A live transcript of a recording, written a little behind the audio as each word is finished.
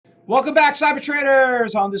Welcome back, Cyber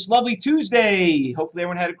Traders, on this lovely Tuesday. Hopefully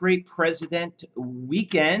everyone had a great President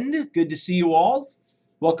weekend. Good to see you all.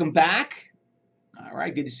 Welcome back. All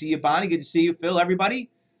right, good to see you, Bonnie. Good to see you, Phil, everybody.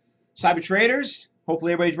 Cyber Traders,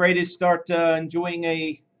 hopefully everybody's ready to start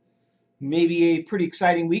enjoying maybe a pretty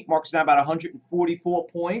exciting week. Market's down about 144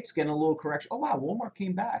 points, getting a little correction. Oh, wow, Walmart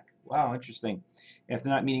came back. Wow, interesting. After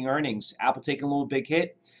not meeting earnings. Apple taking a little big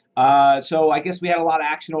hit. So I guess we had a lot of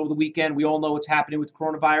action over the weekend. We all know what's happening with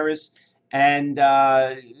coronavirus. And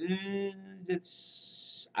I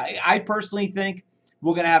personally think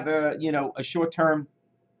we're going to have a short-term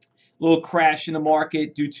little crash in the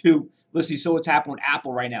market due to, listen, you saw what's happening with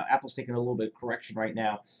Apple right now. Apple's taking a little bit of correction right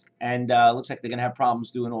now, and looks like they're going to have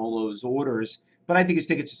problems doing all those orders. But I think it's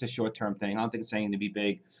just a short-term thing. I don't think it's anything to be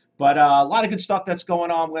big. But a lot of good stuff that's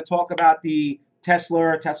going on. We're going to talk about the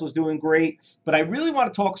Tesla. Tesla's doing great. But I really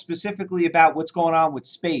want to talk specifically about what's going on with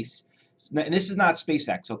space. And this is not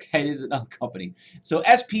SpaceX, okay? This is another company. So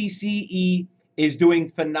SPCE is doing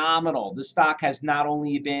phenomenal. The stock has not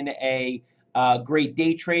only been a great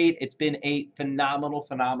day trade, it's been a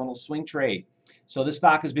phenomenal swing trade. So this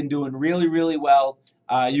stock has been doing really, really well.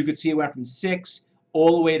 You could see it went from 6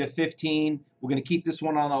 all the way to 15. We're going to keep this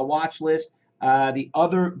one on our watch list. The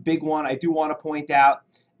other big one I do want to point out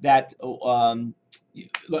that,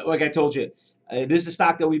 like I told you, this is a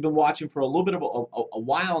stock that we've been watching for a little bit of a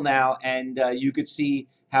while now, and you could see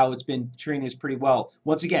how it's been treating us pretty well.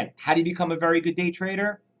 Once again, how do you become a very good day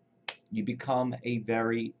trader? You become a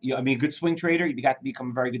good swing trader. You got to become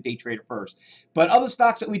a very good day trader first. But other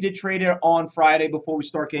stocks that we did trade on Friday before we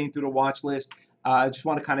start getting through the watch list, I just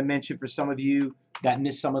want to kind of mention for some of you that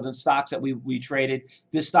missed some of the stocks that we traded.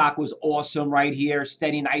 This stock was awesome right here.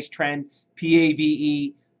 Steady, nice trend.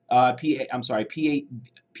 PAVM.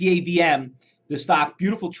 The stock,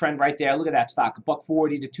 beautiful trend right there. Look at that stock,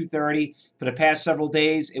 $140 to 230 for the past several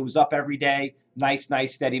days. It was up every day. Nice,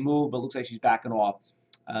 steady move, but looks like she's backing off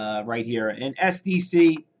right here. And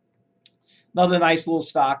SDC, another nice little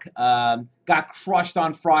stock. Got crushed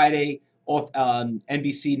on Friday off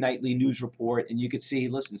NBC Nightly News Report, and you could see,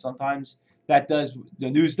 listen, sometimes the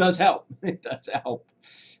news does help. It does help.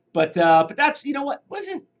 But that's, you know what, it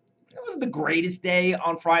wasn't the greatest day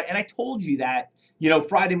on Friday, and I told you that.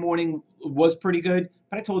 Friday morning was pretty good,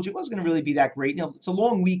 but I told you it wasn't going to really be that great. It's a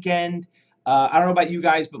long weekend. I don't know about you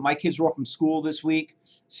guys, but my kids are off from school this week.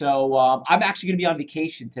 So I'm actually going to be on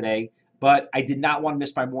vacation today, but I did not want to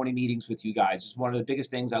miss my morning meetings with you guys. It's one of the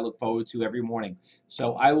biggest things I look forward to every morning.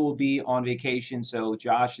 So I will be on vacation, so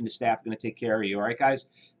Josh and the staff are going to take care of you. All right, guys?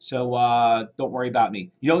 So don't worry about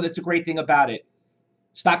me. That's a great thing about it.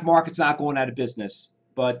 Stock market's not going out of business.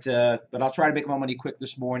 But I'll try to make my money quick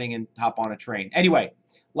this morning and hop on a train. Anyway,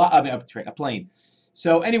 a plane.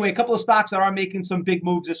 So anyway, a couple of stocks that are making some big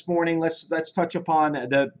moves this morning. Let's touch upon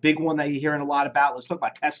the big one that you're hearing a lot about. Let's talk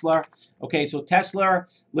about Tesla. Okay, so Tesla.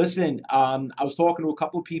 Listen, I was talking to a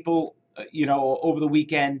couple of people, over the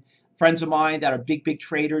weekend. Friends of mine that are big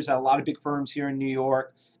traders at a lot of big firms here in New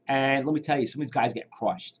York. And let me tell you, some of these guys get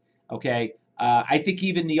crushed. Okay. I think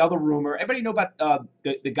even the other rumor, everybody know about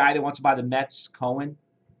the guy that wants to buy the Mets, Cohen?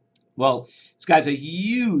 Well, this guy's a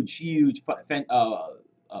huge hedge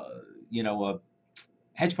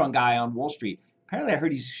fund guy on Wall Street. Apparently, I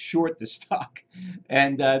heard he's short the stock.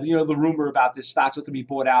 And, the rumor about this stock's looking to be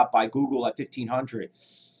bought out by Google at 1,500.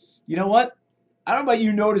 You know what? I don't know about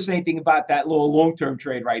you notice anything about that little long-term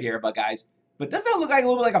trade right here, but guys, but doesn't that look like a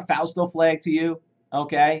little bit like a Fausto flag to you?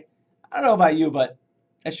 Okay? I don't know about you, but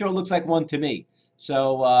that sure looks like one to me.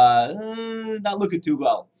 So not looking too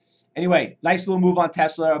well. Anyway, nice little move on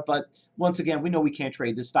Tesla. But once again, we know we can't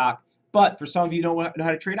trade this stock. But for some of you who don't know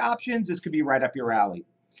how to trade options, this could be right up your alley.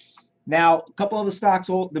 Now, a couple of the stocks,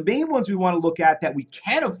 the main ones we want to look at that we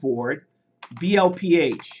can afford,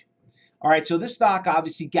 BLPH. All right, so this stock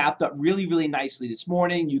obviously gapped up really nicely this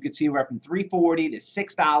morning. You can see we're from $3.40 to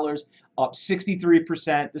 $6, up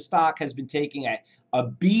 63%. The stock has been taking a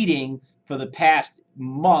beating for the past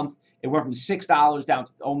month. It went from $6 down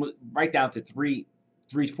to almost right down to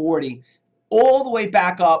 $3.40, all the way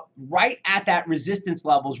back up right at that resistance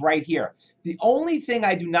levels right here. The only thing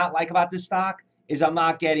I do not like about this stock is I'm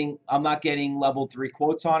not getting level 3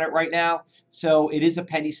 quotes on it right now. So it is a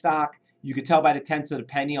penny stock. You can tell by the tenths of the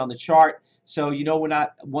penny on the chart. So we're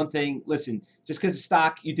not one thing. Listen, just because the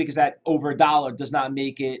stock you think is at over $1 does not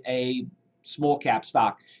make it a small cap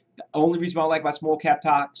stock. The only reason I like about small cap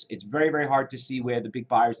stocks, it's very hard to see where the big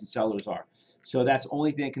buyers and sellers are. So that's the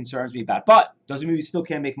only thing that concerns me about it. But doesn't mean we still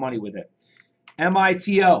can't make money with it.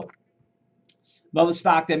 MITO. Another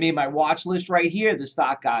stock that made my watch list right here. The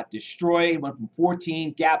stock got destroyed, went from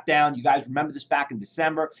 14, gap down. You guys remember this back in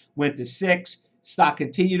December, went to 6. Stock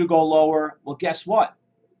continued to go lower. Well, guess what?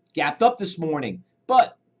 Gapped up this morning.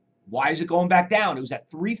 But why is it going back down? It was at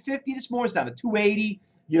 350 this morning. It's down to 280.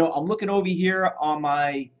 I'm looking over here on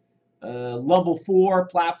my level 4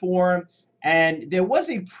 platform, and there was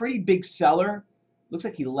a pretty big seller. Looks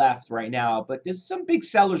like he left right now, but there's some big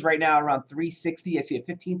sellers right now around 360. I see a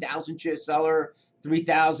 15,000 share seller,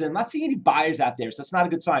 3,000. I'm not seeing any buyers out there, so that's not a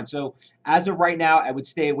good sign. So as of right now, I would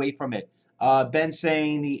stay away from it. Ben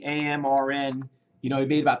saying the AMRN, he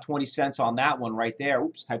made about 20 cents on that one right there.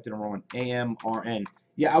 Oops, typed in the wrong one. AMRN.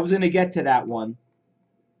 Yeah, I was going to get to that one.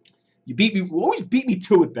 You beat me. You always beat me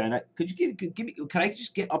to it, Ben. Could you give me? Can I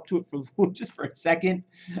just get up to it for just for a second?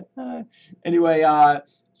 Anyway,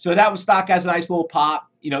 so that was stock has a nice little pop.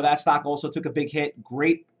 That stock also took a big hit.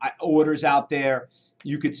 Great orders out there.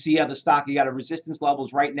 You could see how the stock, you got a resistance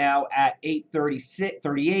levels right now at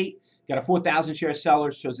 836.38. Got a 4,000 share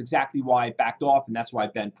seller. Shows exactly why it backed off, and that's why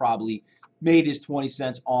Ben probably made his 20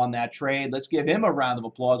 cents on that trade. Let's give him a round of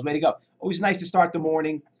applause. Way to go. Always nice to start the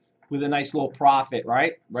morning with a nice little profit,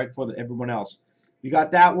 right? Right for everyone else. We got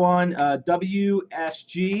that one,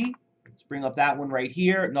 WSG. Let's bring up that one right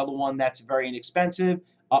here. Another one that's very inexpensive,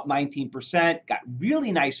 up 19%. Got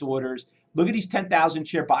really nice orders. Look at these 10,000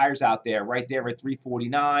 share buyers out there, right there at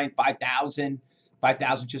 349, 5,000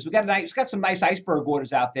 shares. It's got some nice iceberg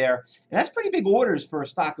orders out there, and that's pretty big orders for a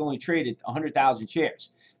stock only traded 100,000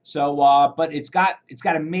 shares. So, but it's got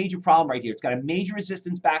a major problem right here. It's got a major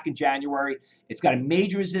resistance back in January. It's got a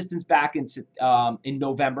major resistance back in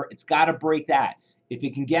November. It's got to break that. If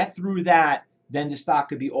it can get through that, then the stock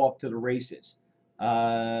could be off to the races.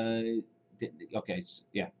 Okay,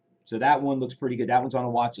 yeah. So that one looks pretty good. That one's on a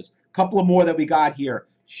watch list. A couple of more that we got here.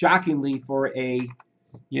 Shockingly for a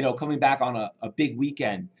coming back on a big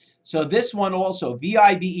weekend. So this one also,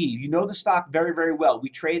 VIVE, the stock very, very well. We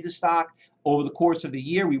trade the stock over the course of the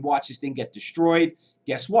year. We watch this thing get destroyed.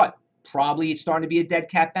 Guess what? Probably it's starting to be a dead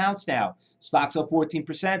cat bounce now. Stock's up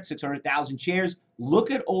 14%, 600,000 shares. Look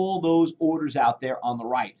at all those orders out there on the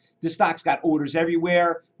right. This stock's got orders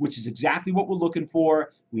everywhere, which is exactly what we're looking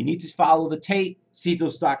for. We need to follow the tape, see if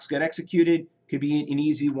those stocks get executed. Could be an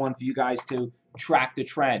easy one for you guys to track the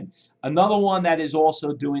trend. Another one that is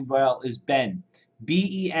also doing well is BEN.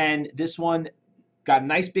 BEN. This one got a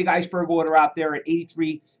nice big iceberg order out there at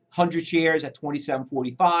 8,300 shares at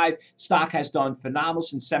 27.45. Stock has done phenomenal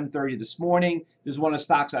since 7:30 this morning. This is one of the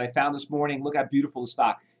stocks that I found this morning. Look how beautiful the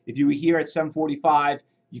stock. If you were here at 7:45,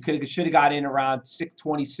 you should have got in around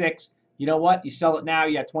 6:26. You know what? You sell it now.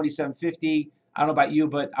 You at 27.50. I don't know about you,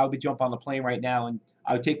 but I would be jumping on the plane right now, and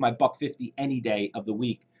I would take my $1.50 any day of the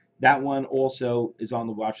week. That one also is on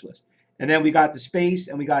the watch list. And then we got the space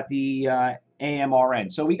and we got the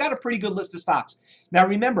AMRN. So we got a pretty good list of stocks. Now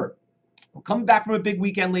remember, we're coming back from a big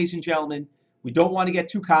weekend, ladies and gentlemen. We don't want to get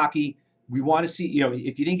too cocky. We want to see,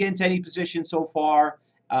 if you didn't get into any position so far,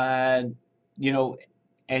 and you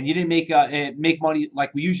didn't make money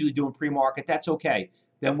like we usually do in pre-market, that's okay.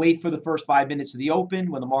 Then wait for the first 5 minutes of the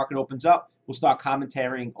open. When the market opens up, we'll start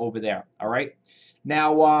commentating over there. All right.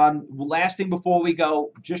 Now, last thing before we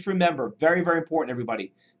go, just remember, very, very important,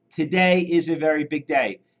 everybody. Today is a very big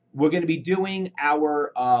day. We're going to be doing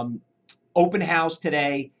our open house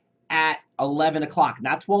today at 11 o'clock,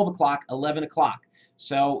 not 12 o'clock, 11 o'clock.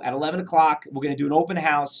 So at 11 o'clock, we're going to do an open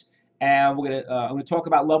house, and I'm going to talk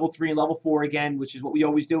about level 3 and level 4 again, which is what we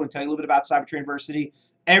always do, and tell you a little bit about Cybertrade University.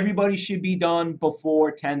 Everybody should be done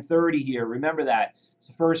before 10:30 here. Remember that. It's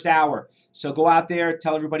the first hour. So go out there,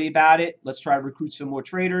 tell everybody about it. Let's try to recruit some more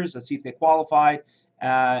traders. Let's see if they're qualified,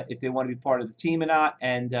 if they want to be part of the team or not,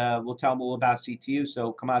 and we'll tell them a little about CTU.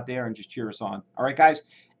 So come out there and just cheer us on. All right, guys?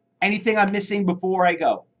 Anything I'm missing before I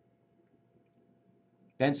go?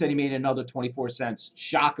 Ben said he made another 24 cents.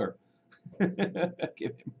 Shocker. Look at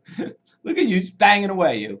you, just banging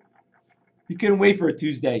away, you. You couldn't wait for a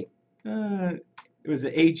Tuesday. It was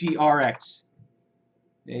an AGRX.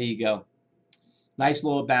 There you go. Nice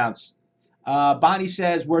little bounce. Bonnie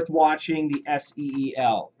says, worth watching the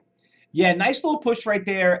SEEL. Yeah, nice little push right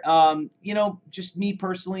there. Just me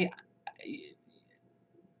personally,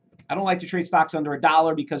 I don't like to trade stocks under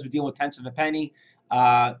 $1 because we're dealing with tenths of a penny.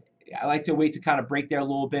 I like to wait to kind of break there a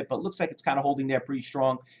little bit, but it looks like it's kind of holding there pretty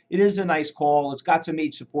strong. It is a nice call. It's got some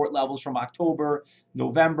major support levels from October,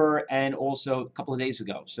 November, and also a couple of days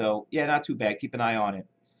ago. So, yeah, not too bad. Keep an eye on it.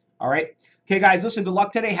 All right. Okay, guys, listen, good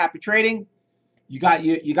luck today. Happy trading. You got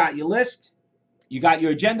your list. You got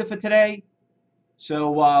your agenda for today.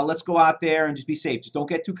 So let's go out there and just be safe. Just don't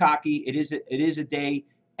get too cocky. It is a day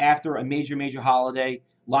after a major holiday.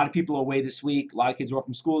 A lot of people are away this week. A lot of kids are off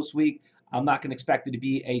from school this week. I'm not going to expect it to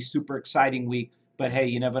be a super exciting week, but hey,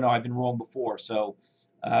 you never know. I've been wrong before. So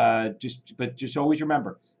Just always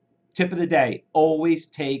remember, tip of the day, always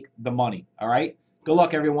take the money. All right. Good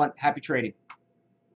luck, everyone. Happy trading.